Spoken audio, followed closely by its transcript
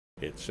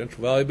It's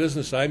Central Valley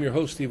Business. I'm your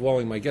host, Steve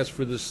Walling. My guest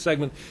for this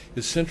segment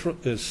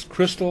is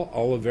Crystal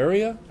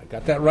Olivarria. I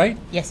got that right?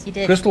 Yes, you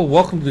did. Crystal,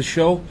 welcome to the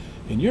show.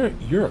 And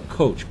you're a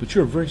coach, but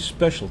you're a very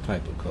special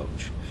type of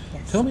coach.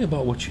 Yes. Tell me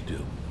about what you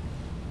do.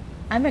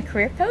 I'm a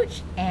career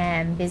coach,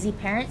 and busy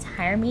parents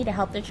hire me to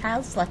help their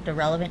child select a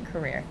relevant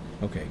career.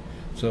 Okay,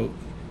 so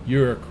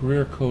you're a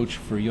career coach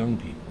for young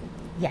people.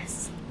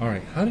 Yes. All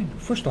right.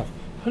 First off,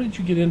 how did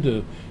you get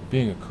into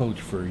being a coach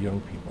for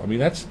young people? I mean,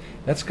 that's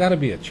got to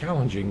be a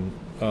challenging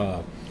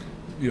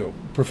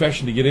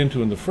profession to get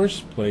into in the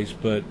first place,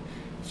 but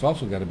it's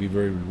also got to be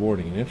very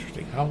rewarding and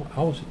interesting.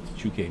 How is it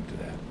that you came to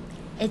that?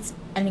 It's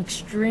an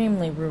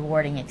extremely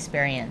rewarding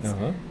experience.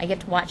 Uh-huh. I get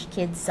to watch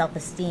kids'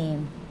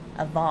 self-esteem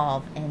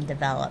evolve and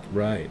develop.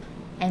 Right.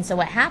 And so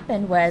what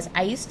happened was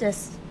I used to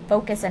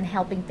focus on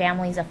helping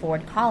families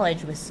afford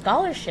college with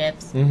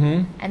scholarships,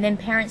 Mm-hmm. and then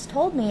parents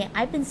told me,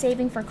 I've been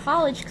saving for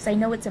college because I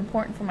know it's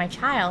important for my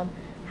child.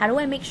 How do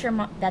I make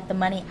sure that the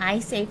money I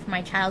save for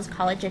my child's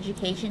college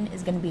education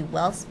is going to be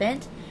well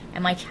spent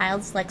and my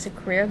child selects a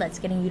career that's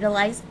going to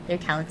utilize their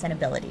talents and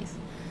abilities?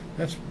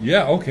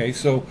 Okay.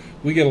 So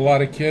we get a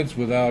lot of kids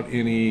without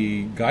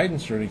any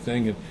guidance or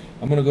anything, and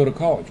I'm going to go to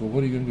college. Well,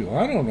 what are you going to do?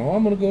 I don't know.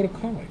 I'm going to go to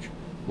college.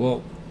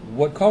 Well,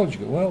 what college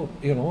you go? Well,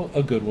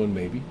 a good one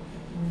maybe. Mm.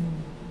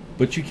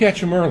 But you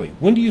catch them early.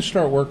 When do you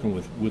start working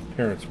with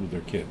parents with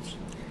their kids,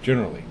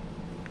 generally?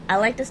 I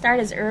like to start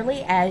as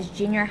early as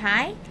junior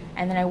high,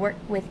 and then I work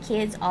with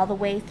kids all the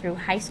way through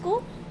high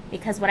school,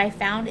 because what I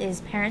found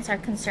is parents are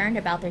concerned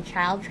about their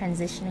child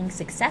transitioning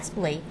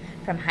successfully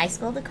from high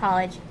school to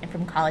college and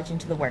from college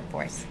into the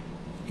workforce.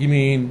 You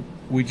mean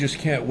we just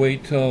can't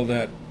wait till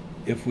that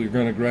if we're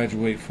going to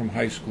graduate from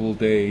high school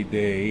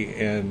day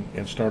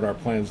and start our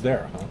plans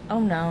there, huh? Oh,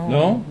 no.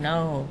 No?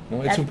 No.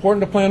 No, it's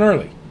important to plan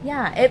early.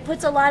 Yeah, it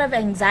puts a lot of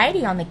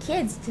anxiety on the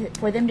kids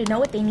for them to know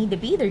what they need to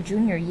be their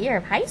junior year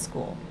of high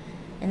school.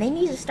 And they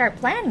need to start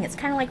planning. It's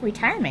kind of like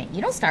retirement.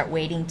 You don't start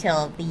waiting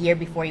till the year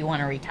before you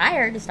want to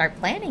retire to start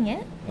planning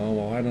it. Oh,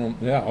 well, I don't...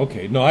 Yeah,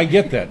 okay. No, I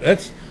get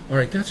that. All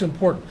right, that's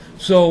important.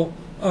 So,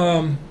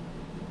 how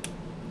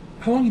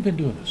long have you been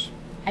doing this?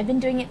 I've been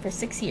doing it for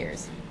 6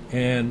 years.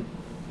 And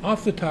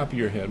off the top of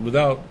your head,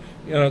 without...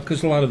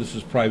 because a lot of this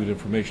is private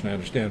information, I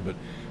understand, but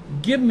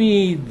give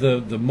me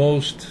the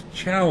most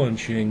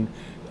challenging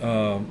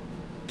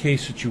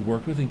case that you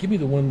worked with, and give me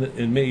the one that,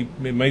 and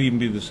it might even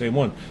be the same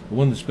one, the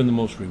one that's been the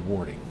most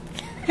rewarding.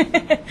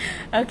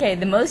 Okay,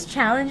 the most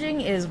challenging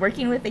is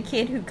working with a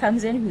kid who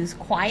comes in who's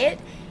quiet,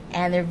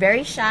 and they're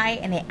very shy,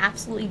 and they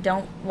absolutely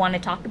don't want to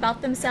talk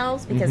about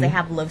themselves because they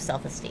have low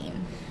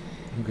self-esteem.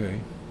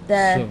 Okay.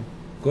 So,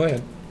 go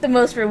ahead. The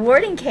most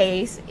rewarding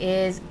case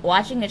is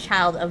watching a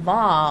child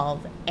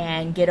evolve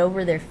and get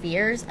over their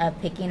fears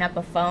of picking up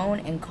a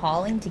phone and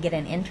calling to get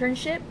an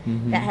internship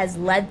that has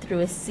led through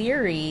a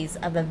series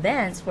of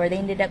events where they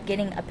ended up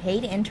getting a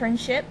paid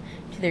internship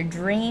to their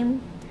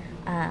dream.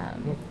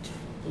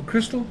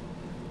 Crystal,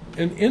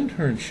 an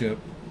internship,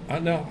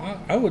 now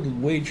I would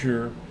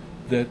wager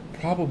that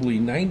probably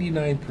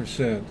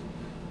 99%,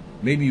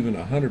 maybe even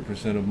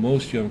 100% of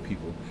most young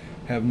people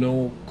have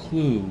no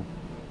clue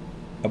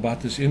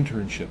about this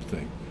internship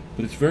thing,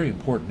 but it's very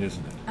important,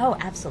 isn't it? Oh,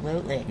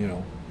 absolutely.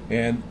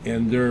 And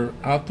they're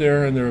out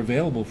there and they're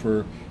available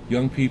for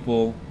young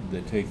people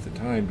that take the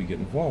time to get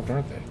involved,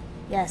 aren't they?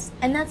 Yes,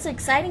 and that's the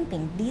exciting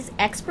thing. These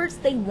experts,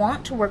 they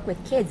want to work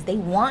with kids. They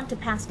want to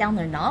pass down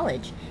their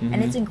knowledge.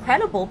 And it's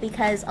incredible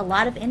because a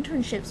lot of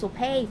internships will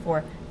pay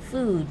for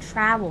food,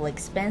 travel,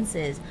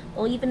 expenses.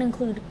 They'll even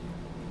include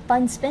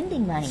fun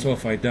spending money. So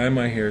if I dye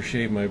my hair,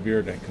 shave my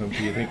beard, I come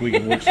to you, think we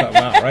can work something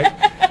out,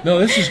 right? No,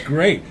 this is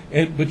great.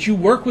 But you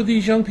work with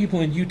these young people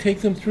and you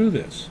take them through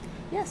this.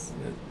 Yes.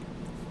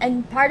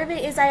 And part of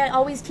it is I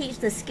always teach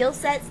the skill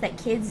sets that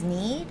kids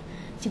need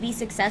to be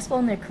successful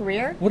in their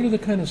career. What are the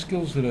kind of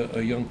skills that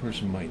a young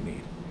person might need?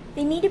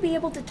 They need to be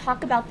able to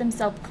talk about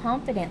themselves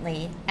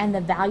confidently and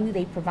the value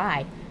they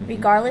provide,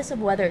 regardless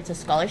of whether it's a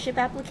scholarship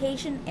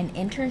application, an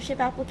internship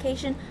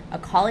application, a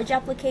college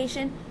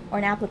application, or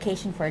an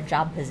application for a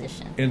job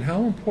position. And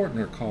how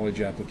important are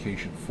college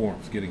application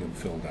forms, getting them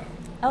filled out?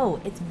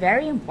 Oh, it's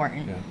very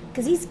important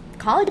because these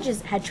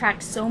colleges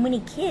attract so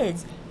many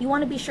kids. You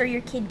want to be sure your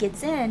kid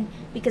gets in,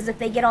 because if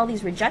they get all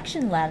these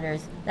rejection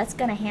letters, that's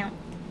going to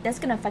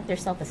affect their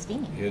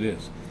self-esteem. It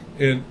is.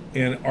 And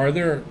are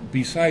there,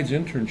 besides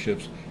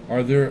internships,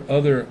 are there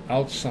other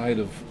outside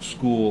of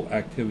school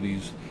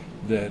activities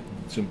that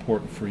it's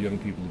important for young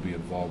people to be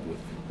involved with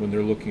when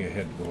they're looking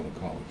ahead to going to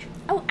college?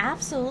 Oh,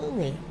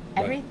 absolutely.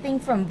 Everything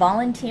from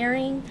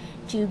volunteering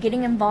to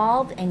getting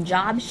involved and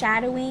job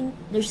shadowing.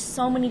 There's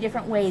so many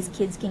different ways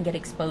kids can get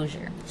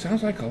exposure.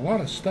 Sounds like a lot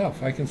of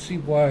stuff. I can see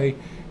why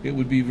it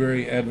would be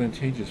very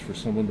advantageous for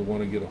someone to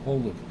want to get a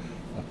hold of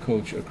a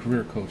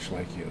career coach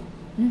like you.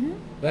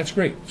 That's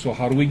great. So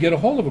how do we get a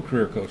hold of a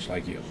career coach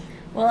like you?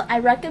 Well, I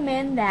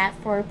recommend that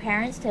for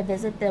parents to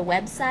visit the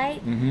website,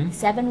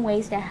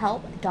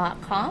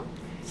 7waystohelp.com.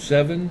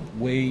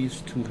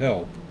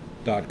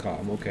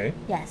 7waystohelp.com, okay.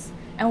 Yes.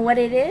 And what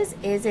it is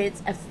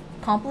it's a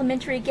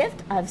complimentary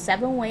gift of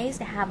 7 ways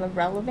to have a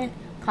relevant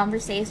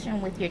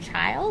conversation with your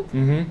child,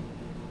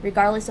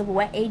 regardless of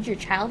what age your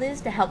child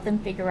is, to help them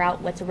figure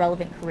out what's a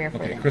relevant career for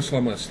Okay, them. Crystal,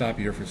 I'm going to stop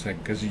you here for a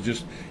second because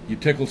you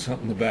tickled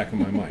something in the back of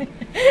my mind.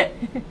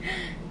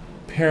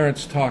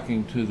 Parents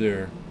talking to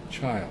their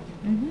child.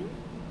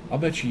 I'll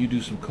bet you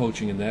do some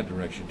coaching in that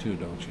direction too,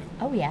 don't you?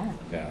 Oh, yeah.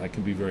 Yeah, that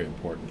can be very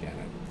important, can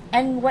it?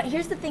 And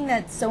here's the thing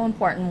that's so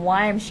important,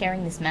 why I'm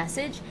sharing this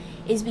message,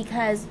 is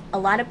because a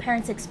lot of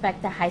parents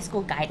expect the high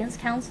school guidance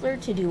counselor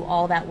to do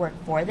all that work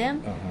for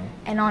them.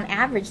 And on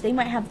average, they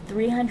might have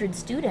 300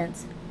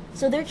 students,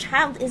 so their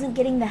child isn't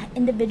getting the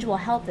individual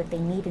help that they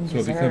need and So it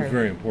deserve. becomes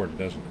very important,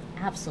 doesn't it?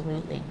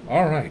 Absolutely.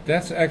 All right,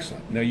 that's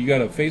excellent. Now, you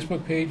got a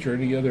Facebook page or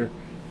any other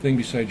thing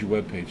besides your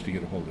webpage to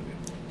get a hold of you?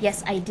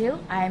 Yes, I do.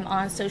 I'm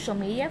on social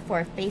media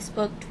for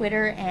Facebook,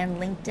 Twitter, and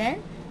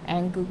LinkedIn,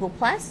 and Google+.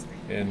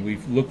 And we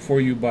look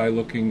for you by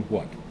looking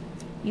what?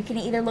 You can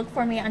either look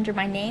for me under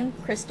my name,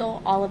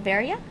 Crystal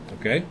Olivarria,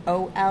 Okay,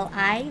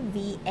 Olivarria,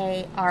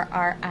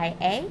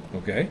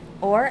 okay.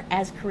 or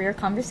as Career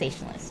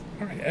Conversationalist.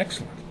 All right,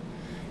 excellent.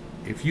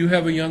 If you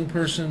have a young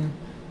person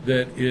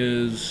that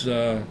is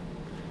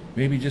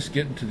maybe just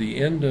getting to the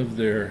end of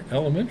their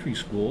elementary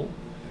school,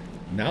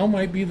 now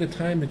might be the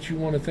time that you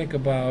want to think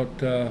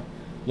about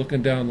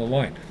looking down the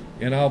line.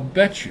 And I'll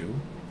bet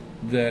you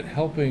that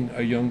helping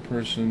a young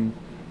person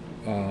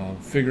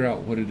figure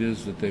out what it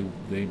is that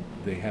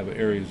they have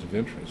areas of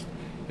interest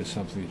is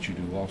something that you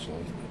do also,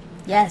 isn't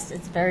it? Yes,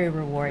 it's very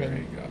rewarding. There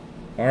you go.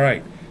 All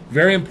right.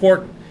 Very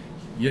important.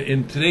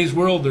 In today's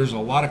world, there's a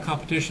lot of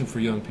competition for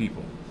young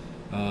people.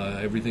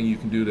 Everything you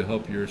can do to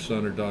help your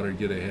son or daughter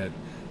get ahead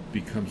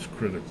becomes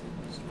critical.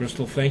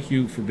 Crystal, thank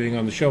you for being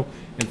on the show.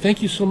 And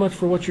thank you so much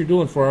for what you're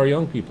doing for our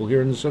young people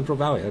here in the Central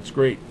Valley. That's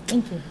great.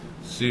 Thank you.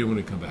 See you when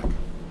we come back.